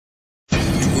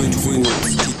We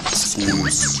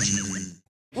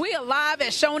are live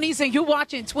at Shoney's and you're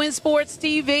watching Twin Sports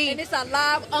TV. And it's a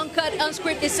live, uncut,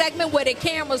 unscripted segment where the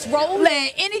cameras roll.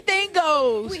 And anything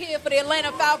goes. We're here for the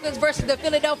Atlanta Falcons versus the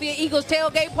Philadelphia Eagles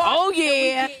tailgate party. Oh,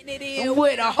 yeah. And we getting it in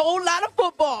with a whole lot of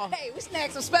football. Hey, we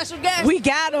snagged some special guests. We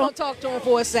got them. We're going to talk to them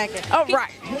for a second. All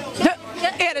right.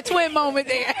 Had a twin moment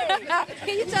there.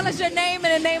 Can you tell us your name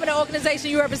and the name of the organization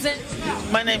you represent?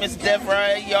 My name is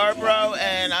Devray Yarbrough,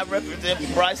 and I represent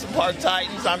Bryson Park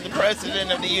Titans. I'm the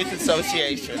president of the Youth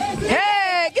Association.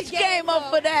 Hey, get your game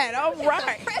up for that. All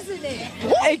right. President.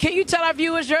 Hey, can you tell our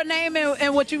viewers your name and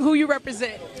who you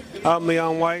represent? I'm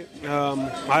Leon White.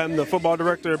 I am the football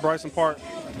director at Bryson Park.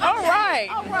 All right.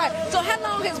 All right. So how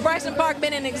long has Bryson Park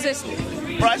been in existence?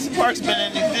 Bryson Park's been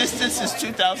in existence since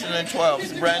 2012.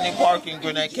 It's a brand new park in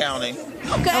Gwinnett County.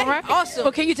 Okay. All right. Awesome.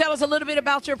 Well, can you tell us a little bit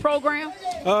about your program?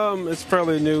 It's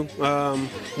fairly new.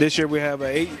 This year we have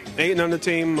an 8 and under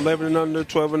team, 11 and under,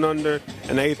 12 and under,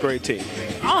 and an 8th grade team.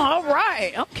 Oh, all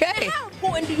right. Okay. How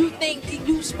important do you think the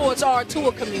youth sports are to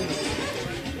a community?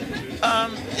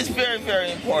 It's very,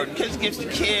 very important because it gives the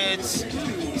kids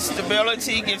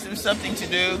stability, gives them something to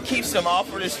do, keeps them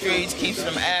off of the streets, keeps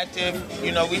them active.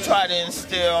 You know, we try to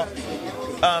instill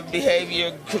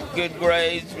behavior, good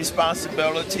grades,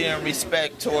 responsibility, and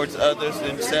respect towards others,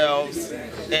 themselves,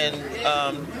 and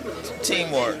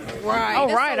teamwork. Right. All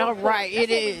That's right. so All important. right. It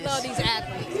That's is. what we love these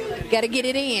athletes. Got to get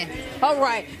it in. All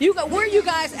right. Where are you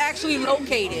guys actually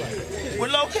located? We're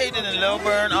located in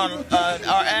Lilburn. Our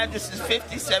address is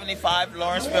 5075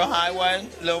 Lawrenceville Highway,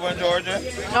 Lilburn, Georgia.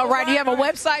 All right. Do you have a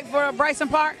website for Bryson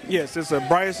Park? Yes, it's at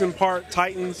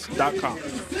BrysonParkTitans.com.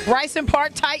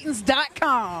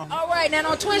 BrysonParkTitans.com. All right. Now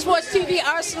on Twin Sports TV,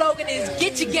 our slogan is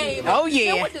 "Get your game up." Oh,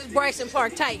 yeah. Now what does Bryson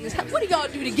Park Titans? What do y'all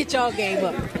do to get y'all game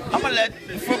up? I'm going to let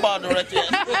the football director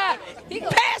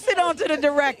Pass it on to the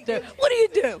director. What do you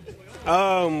do?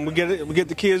 We get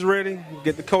the kids ready, we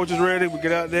get the coaches ready, we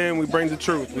get out there and we bring the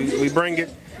truth. We bring it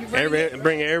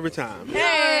every time.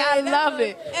 Hey, I love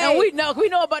it. And we know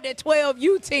about that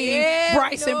 12U team,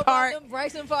 Bryson Park.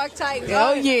 Bryson Park Titans.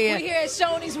 Oh, yeah. We here at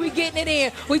Shoney's, we getting it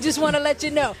in. We just want to let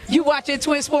you know. You watching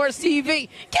Twin Sports TV.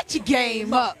 Get your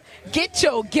game up. Get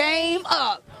your game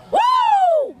up. Woo!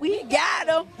 We got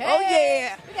them. Oh,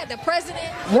 yeah. We got the president.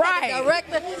 Right. We got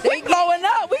the director. We blowing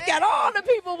up. We got all the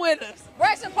people with us.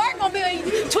 Bryson Park gonna be on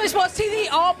Twin Sports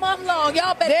TV all month long.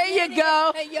 Y'all better. There you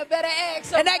go. And you better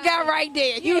ask. And that guy right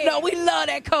there. You know we love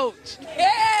that coach.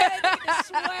 Yeah, the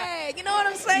swag. You know what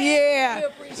I'm saying? Yeah. We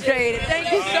appreciate it.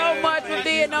 Thank you so much for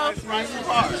being on. Bryson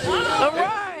Park. All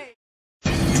right.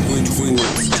 Twin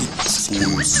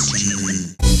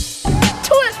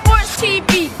Sports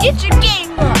TV. Get your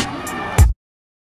game on.